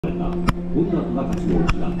音楽が活動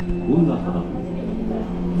した音楽だ。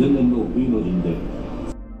前年の冬の陣で。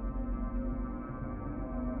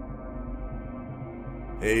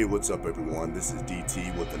Hey, what's up everyone? This is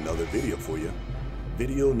DT with another video for you.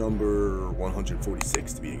 Video number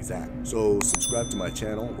 146 to be exact. So subscribe to my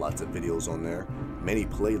channel, lots of videos on there. Many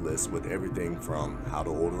playlists with everything from how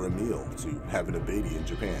to order a meal to having a baby in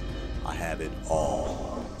Japan. I have it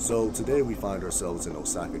all. So today we find ourselves in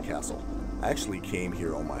Osaka Castle. I actually came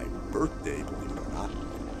here on my birthday, believe it or not.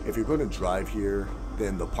 If you're going to drive here,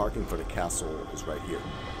 then the parking for the castle is right here.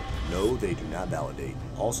 No, they do not validate.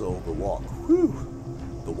 Also, the walk. Whew.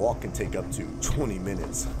 The walk can take up to 20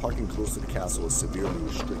 minutes. Parking close to the castle is severely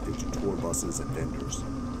restricted to tour buses and vendors.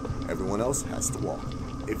 Everyone else has to walk.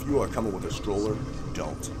 If you are coming with a stroller,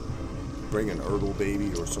 don't. Bring an Ergle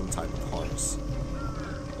baby or some type of harness.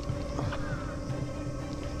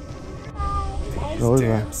 These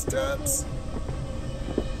damn steps.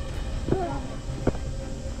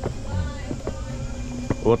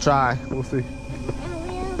 We'll try. We'll see.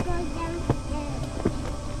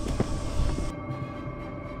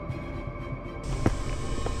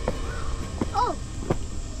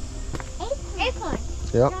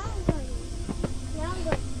 Yep.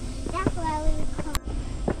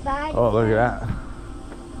 Oh, look at that.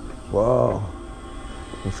 Whoa.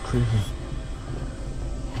 That's creepy.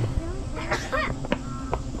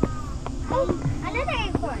 Another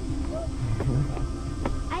acorn.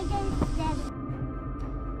 I just said.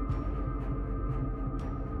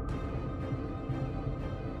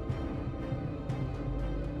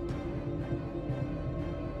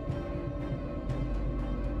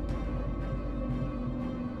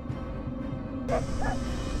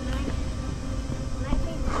 My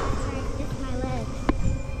favorite part is just my legs.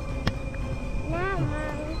 Now,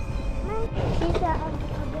 she's a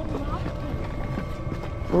good walking.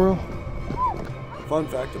 For real? Fun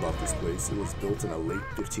fact about this place, it was built in the late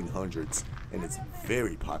 1500s and it's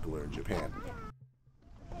very popular in Japan.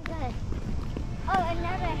 Good. Oh,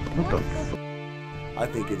 another. What the I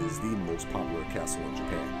think it is the most popular castle in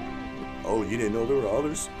Japan. Oh, you didn't know there were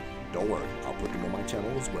others? Don't worry, I'll put them on my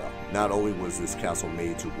channel as well. Not only was this castle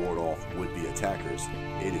made to ward off would-be attackers,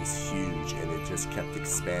 it is huge and it just kept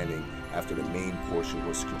expanding after the main portion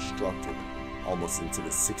was constructed almost into the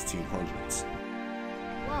 1600s.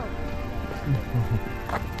 Whoa.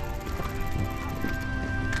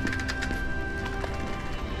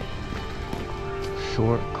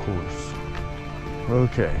 Short course.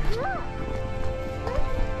 Okay.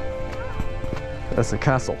 That's the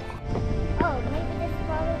castle. Oh, maybe this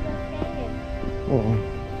follows the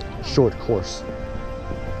stadium. Short course.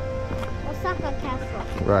 Osaka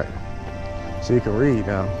Castle. Right. So you can read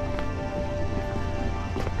now.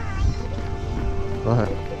 Go ahead.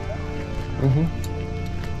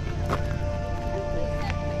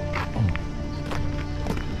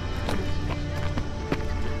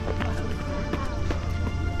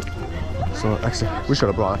 So actually, we should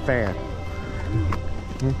have brought a fan.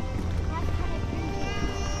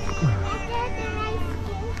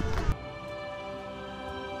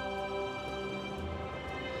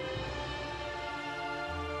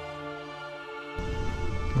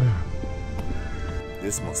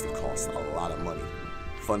 This must have cost a lot of money.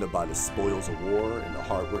 Funded by the spoils of war and the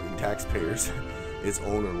hard-working taxpayers, its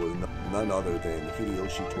owner was none other than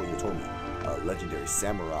Hideyoshi Toyotomi, a legendary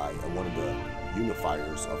samurai and one of the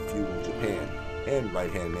unifiers of feudal Japan, and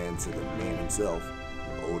right-hand man to the man himself,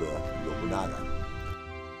 Oda Nobunaga.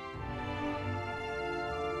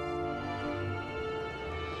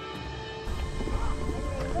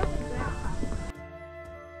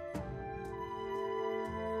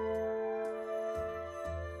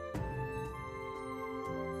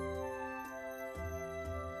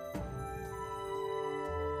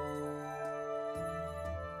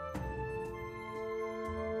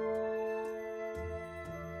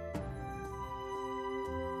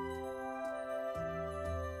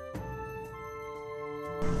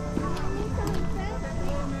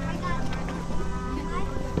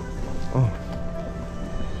 Oh.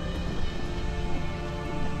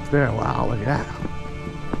 There, wow, look at that.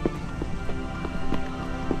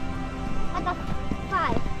 I got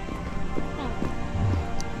 5.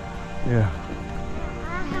 Yeah.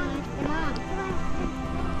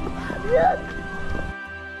 Look.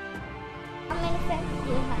 How many friends do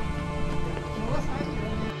you have?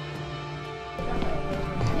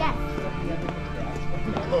 Yes.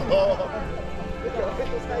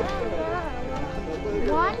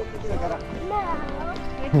 One? No.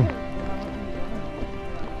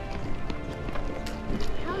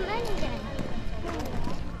 How many then?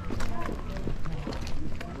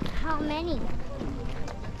 How many?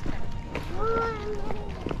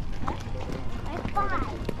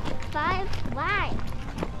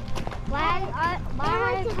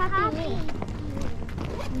 does happy mean?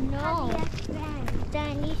 No. Happiest friend.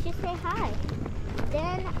 Then you should say hi.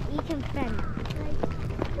 Then you can friend them.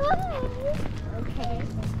 Okay.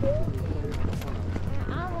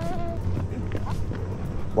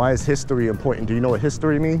 Why is history important? Do you know what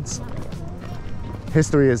history means?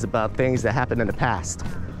 History is about things that happened in the past. To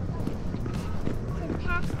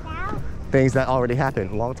pass out? Things that already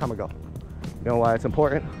happened a long time ago. You know why it's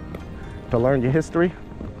important? To learn your history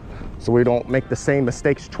so we don't make the same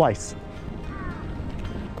mistakes twice.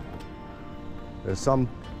 There's some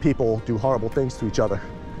people do horrible things to each other.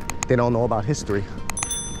 They don't know about history.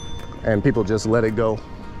 And people just let it go,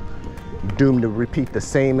 doomed to repeat the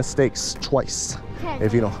same mistakes twice.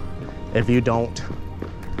 If you don't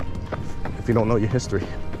know your history,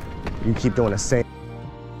 you keep doing the same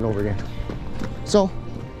over again. So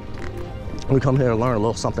we come here to learn a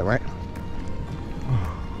little something, right?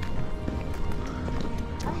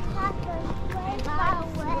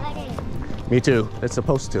 Me too. It's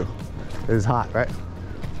supposed to. It's hot, right?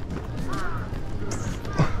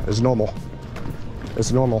 It's normal.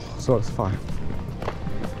 It's normal, so it's fine.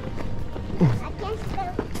 I can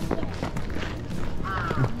still see it.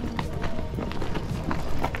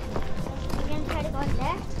 You're gonna try to go in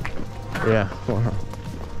there? Yeah.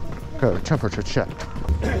 Got a temperature check.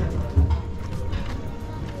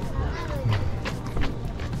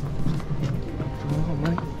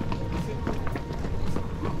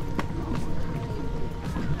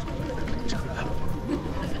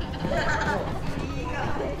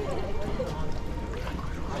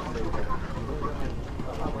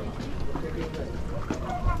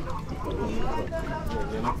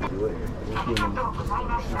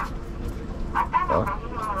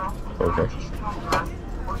 Okay.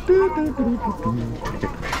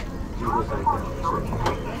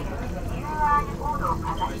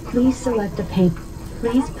 Please select a pay.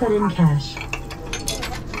 Please put in cash.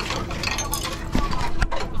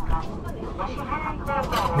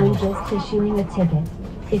 I'm just issuing a ticket.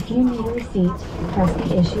 If you need a receipt, press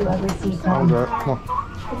the issue a receipt button. Come on.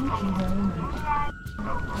 Thank you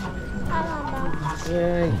very much.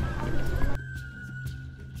 Yay.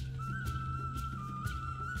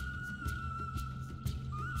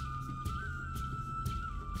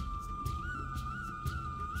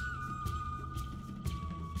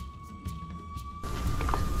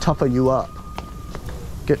 Toughen you up.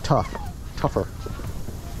 Get tough. Tougher.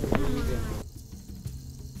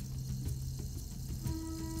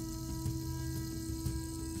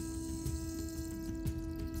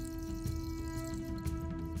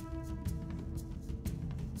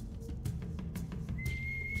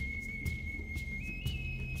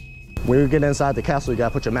 When you get inside the castle, you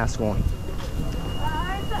gotta put your mask on.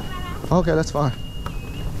 Okay, that's fine.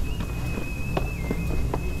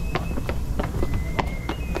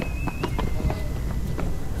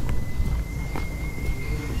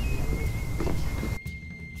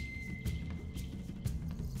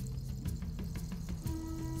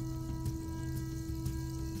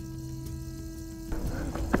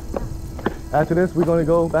 After this, we're gonna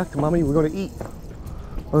go back to mommy. We're gonna eat.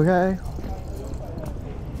 Okay?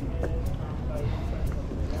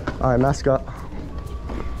 All right, mask up.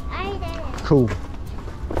 I did it. Cool. There's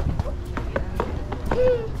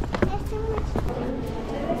so much.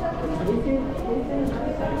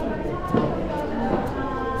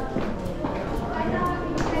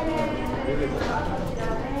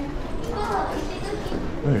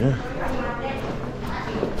 Oh, yeah.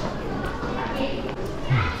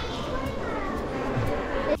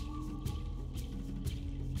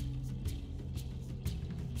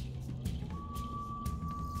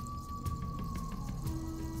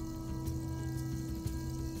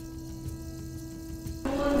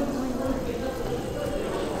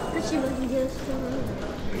 But she wasn't just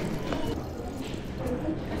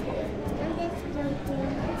I'm just joking.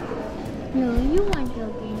 No, you weren't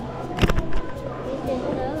joking. You said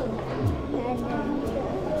no.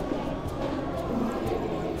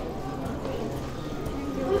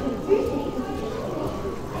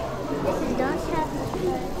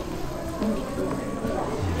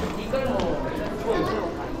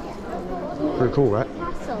 Pretty cool, right?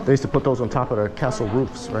 Castle. They used to put those on top of the castle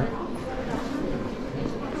roofs, right?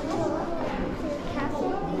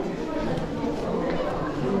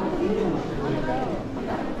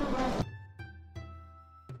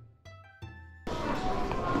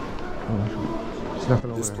 There's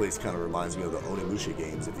nothing over This there. place kind of reminds me of the Onimusha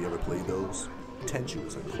games. If you ever played those, Tenchu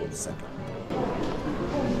is like close second.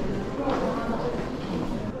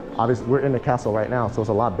 Obviously, we're in the castle right now, so it's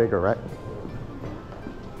a lot bigger, right?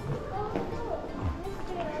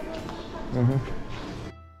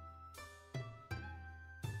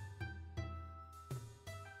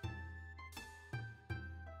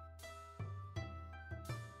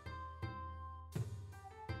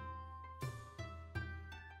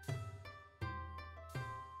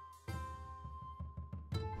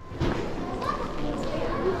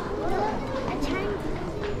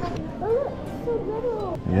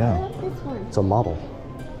 Yeah. I love this one. It's a model.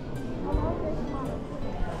 I love this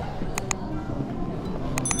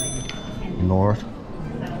one. North.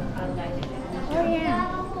 Oh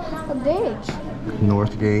yeah. A bridge.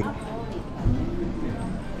 North Gate.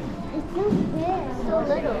 It's so big. So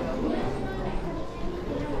little.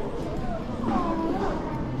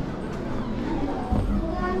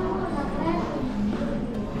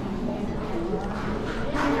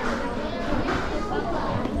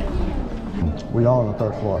 We are on the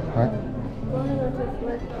 3rd floor, right?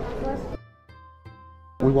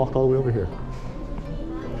 We walked all the way over here.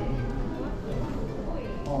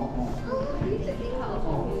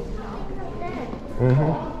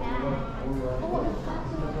 Mm-hmm.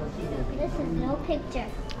 This is no picture.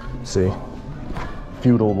 See,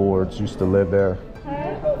 feudal lords used to live there.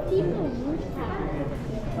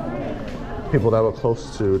 People that were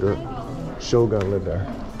close to the shogun lived there.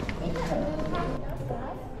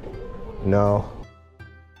 No.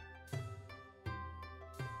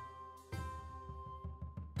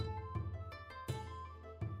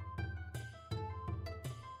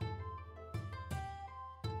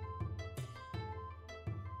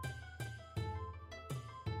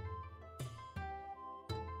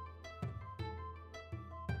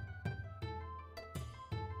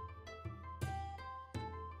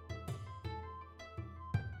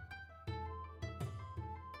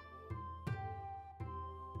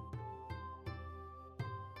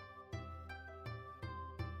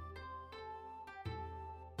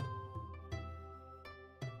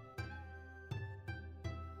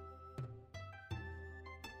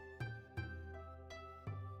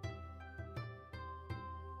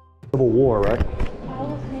 Civil War, right?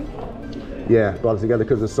 Yeah, brought it together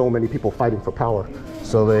because there's so many people fighting for power.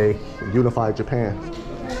 So they unified Japan.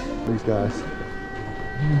 These guys.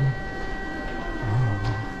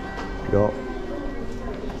 Yup.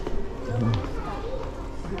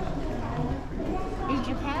 Is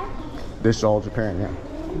Japan? This is all Japan, yeah.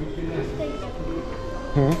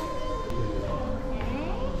 Hmm?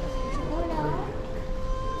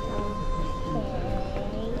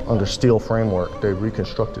 Under steel framework, they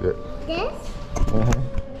reconstructed it. This? Mm-hmm.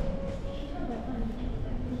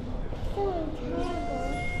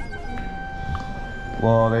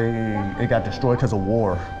 Well, they got destroyed because of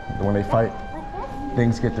war. When they fight,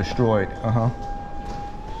 things get destroyed.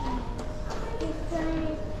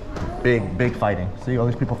 Big fighting. See all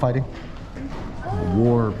these people fighting?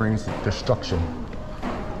 War brings destruction.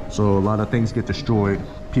 So a lot of things get destroyed.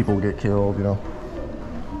 People get killed, you know.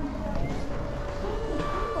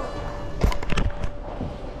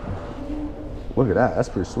 Look at that, that's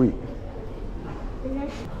pretty sweet.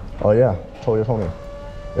 Oh yeah, Toyotomi.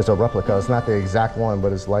 It's a replica, it's not the exact one,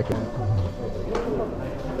 but it's like it.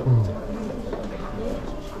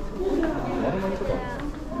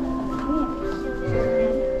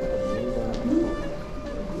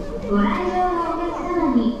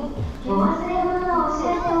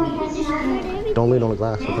 Don't lean on the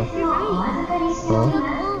glass, okay? Huh?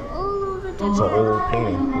 It's an old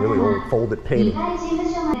painting, really old folded painting.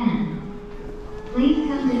 Please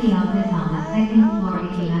come to the office on the 2nd floor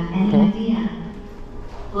if you have any idea.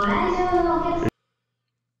 ご来場のお客様。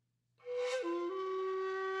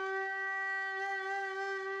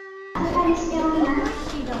お預かりしております。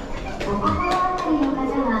お心当たりの方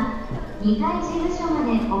は2階事務所ま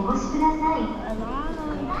でお越しください。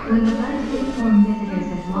We would like to inform visitors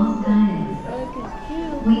of lost items.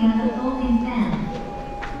 We have a folding fan.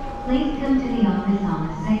 Please come to the office on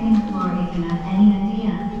the 2nd floor if you have any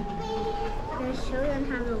idea. Does Shogun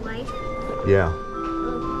have a wife? Yeah.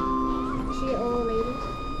 Is she an old lady?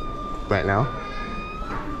 Right now?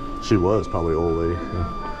 She was probably old lady. Yeah.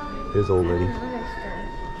 His old lady.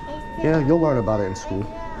 Yeah, you'll learn about it in school.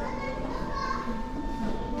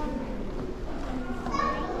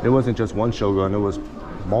 There wasn't just one shogun, there was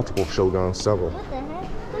multiple shoguns, several. What the heck?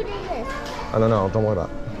 Who did this? I don't know, don't worry about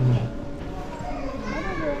it. I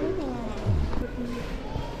didn't do anything on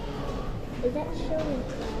it. Is that Shogun?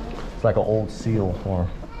 It's like an old seal or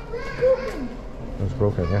it was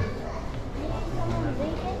broken, yeah.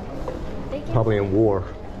 Probably in war.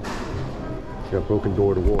 She got broken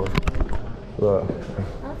door to war. Look,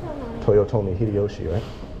 Toyotomi Hideyoshi, right?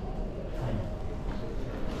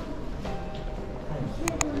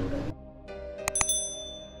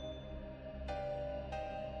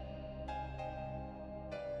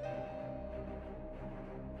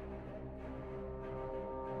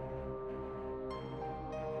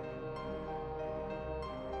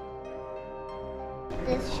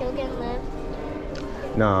 Does Shogun live?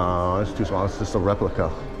 No, it's too small. It's just a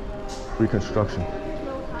replica. Reconstruction.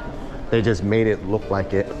 They just made it look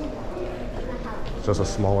like it. It's just a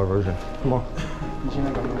smaller version. Come on.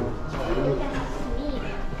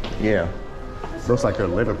 Yeah. Looks like their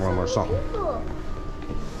living room or something.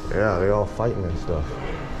 Yeah, they all fighting and stuff.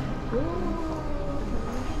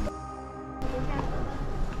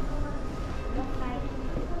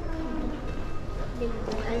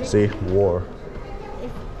 See, war.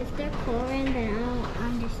 If they're Korean, then I don't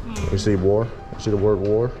understand. You see war? You see the word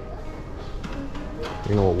war?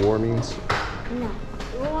 You know what war means? No.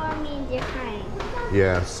 War means you're fighting.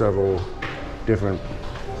 Yeah, several different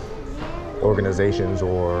organizations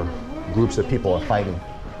or groups of people are fighting.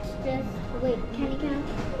 Just wait, can you count?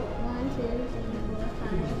 1, 2, 3, 4,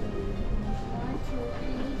 5. 1, 2,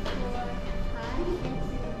 3, 4, 5, 6,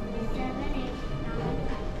 7, 8, 9,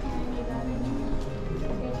 10, 11,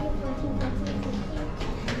 12, 13, 14, 15.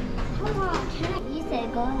 Come on, can I? You said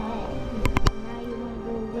go ahead. Now you want to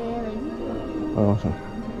go really? Oh, okay.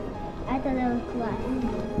 I thought that was class.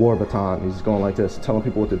 War baton. He's going like this, telling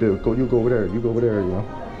people what to do. Go, you go over there. You go over there. You know.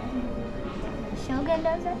 Shogun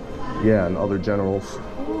does it? Yeah, and other generals,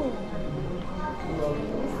 Ooh.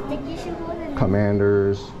 Sticky shogun and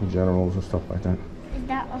commanders, generals, and stuff like that. is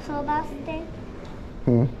that also about stick?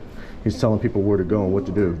 He's telling people where to go and what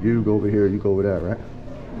to do. You go over here. You go over there. Right?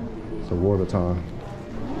 It's a war baton.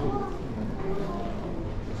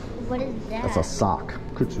 What is that? That's a sock.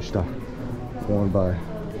 Kutsushita. Worn by.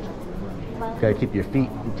 Gotta keep your feet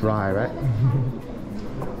dry, right?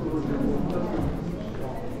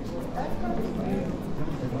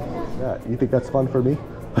 Yeah, you think that's fun for me?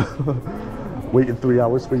 Waiting 3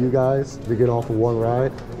 hours for you guys to get off of one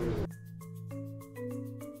ride?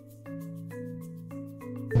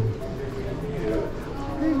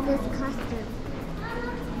 Who's this custom?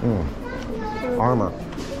 Armor.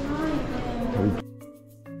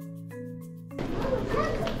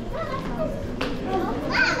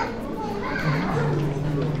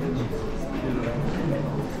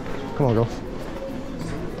 Come on, girls.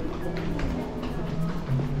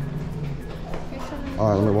 All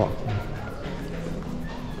right, let me walk.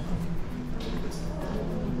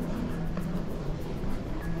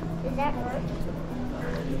 Is that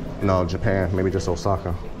Earth? No, Japan, maybe just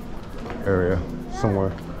Osaka area,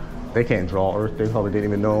 somewhere. They can't draw Earth. They probably didn't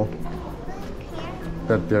even know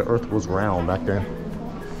that the Earth was round back then.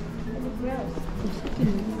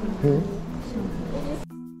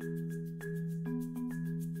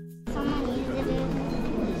 Someone used it.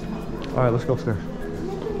 All right, let's go upstairs.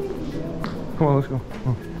 Come on, let's go.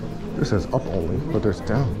 Oh. This says up only, but there's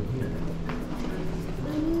down.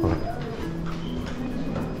 All right.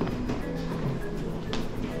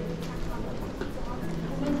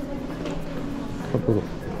 Up, up, up.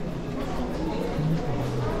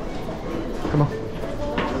 Come on.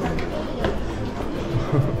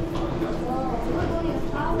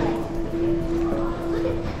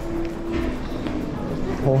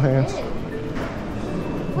 Hold hands.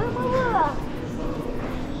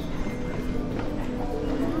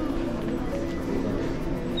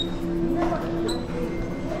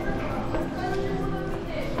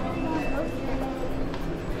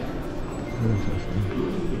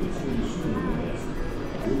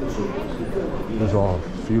 There's all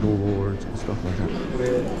feudal lords and stuff like that.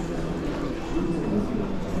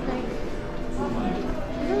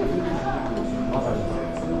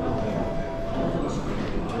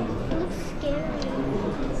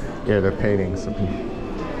 Yeah, they're paintings.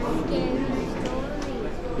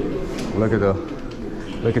 Look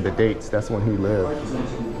at the dates. That's when he lived.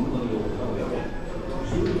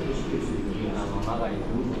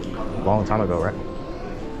 Long time ago, right?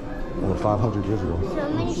 Over 500 years ago. So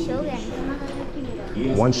many shoguns.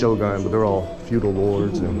 One shogun, but they're all feudal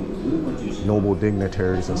lords and noble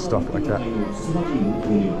dignitaries and stuff like that.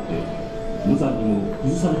 無残にも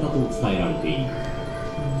崩されたと伝えられている。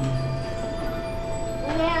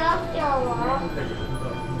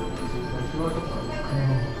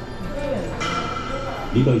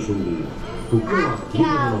二代将軍徳川秀忠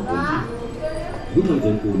の本陣、舞台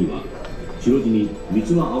前方には白地に三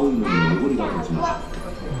つが青いのに上りが立ちます。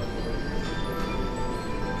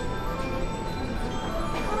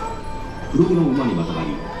黒毛の馬にまたがり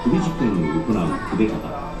首実験を行う筆方。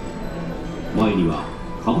前には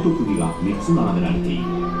兜首が3つ並べられている。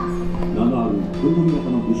名のある黒髪型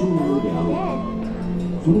の武将のようであろう。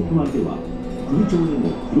その隣では首長でも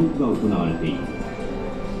記録が行われている。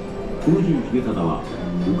この日秀忠は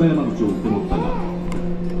岡山口を受け持ったが、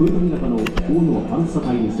豊臣方の大野半佐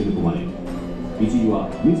隊に攻め込まれ、一時は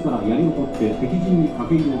自ら槍を取って敵陣に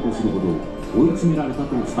駆け入ろうとするほど追い詰められた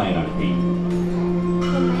と伝えられている。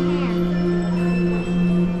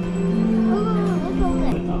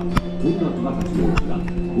本田忠勝の奥田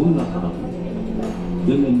本田忠富、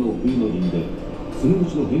前年の冬の陣でそのう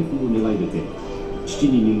ちの返風を願い出て父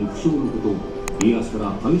に見ぬ負傷のこと家康か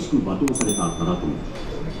ら激しく罵倒された忠富。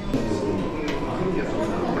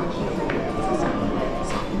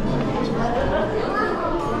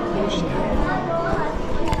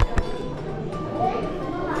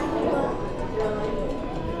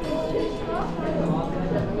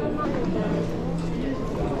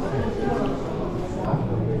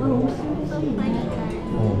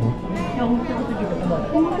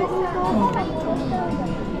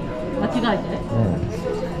間違えて、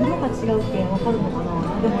色が違うって分かるのかな。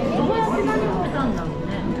でもどうやって何をしたんだろう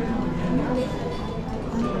ね。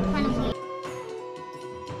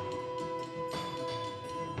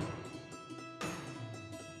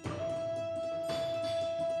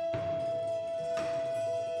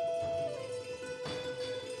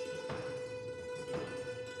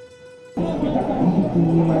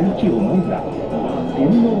には息を飲んだ。天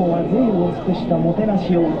皇は税を尽くしたもてな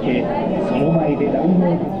しを受け、その前で大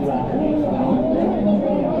名たちは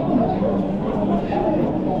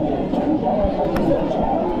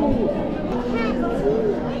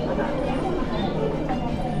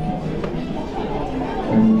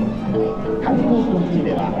観光都市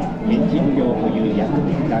では天神領という役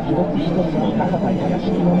人が一つ一つの田畑や屋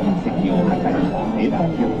敷の面積を測り生産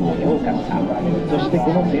力を評価した。そして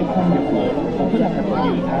この生産力を石高と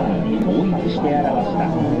いう単位に統一して表し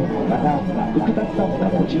た。また複雑だっ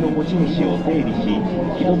た土地の持ち主を整理し、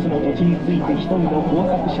一つの土地について一人の工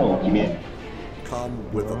作者を決め。 Come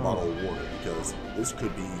with a bottle of water because this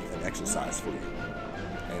could be an exercise for you.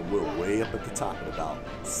 And we're way up at the top at about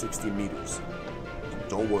 60 meters.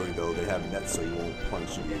 Don't worry though, they have nets so you won't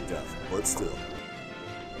plunge to your death. But still.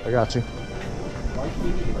 I got you.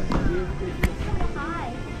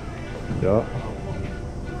 Hi. Yup.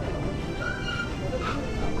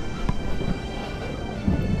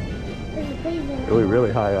 Really,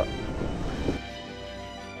 really high up.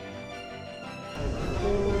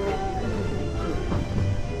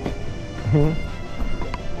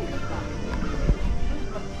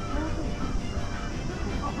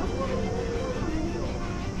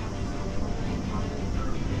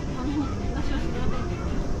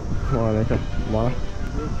 Come on, Nathan. Come on.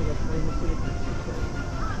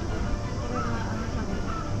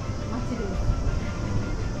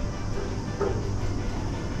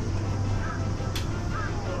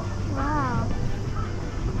 Wow.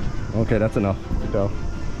 Okay, that's enough to go.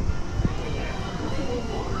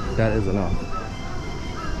 That is enough.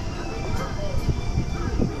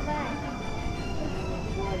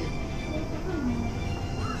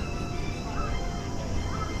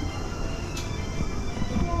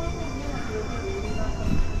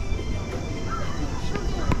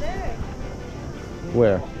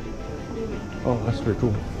 Where? Oh, that's pretty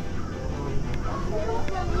cool.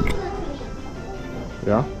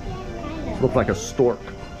 Yeah? Looks like a stork.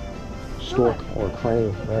 Stork or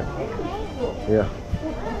crane, right? Yeah.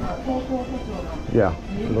 Yeah,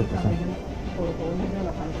 it looks the same.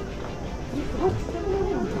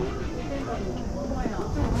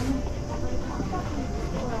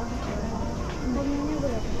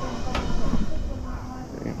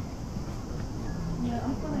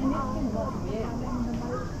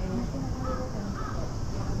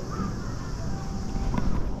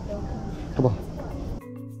 Come on.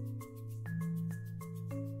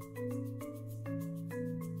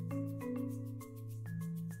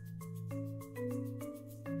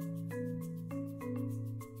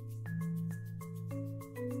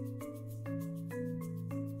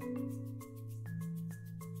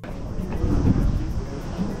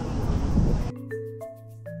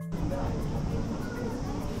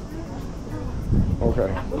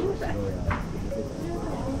 Okay.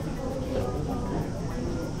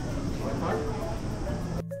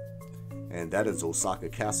 And that is Osaka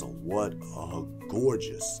Castle. What a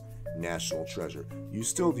gorgeous national treasure. You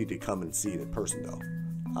still need to come and see it in person though.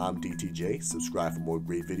 I'm DTJ. Subscribe for more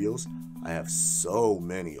great videos. I have so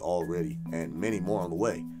many already and many more on the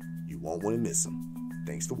way. You won't want to miss them.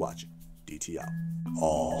 Thanks for watching. DT out.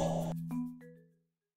 Oh.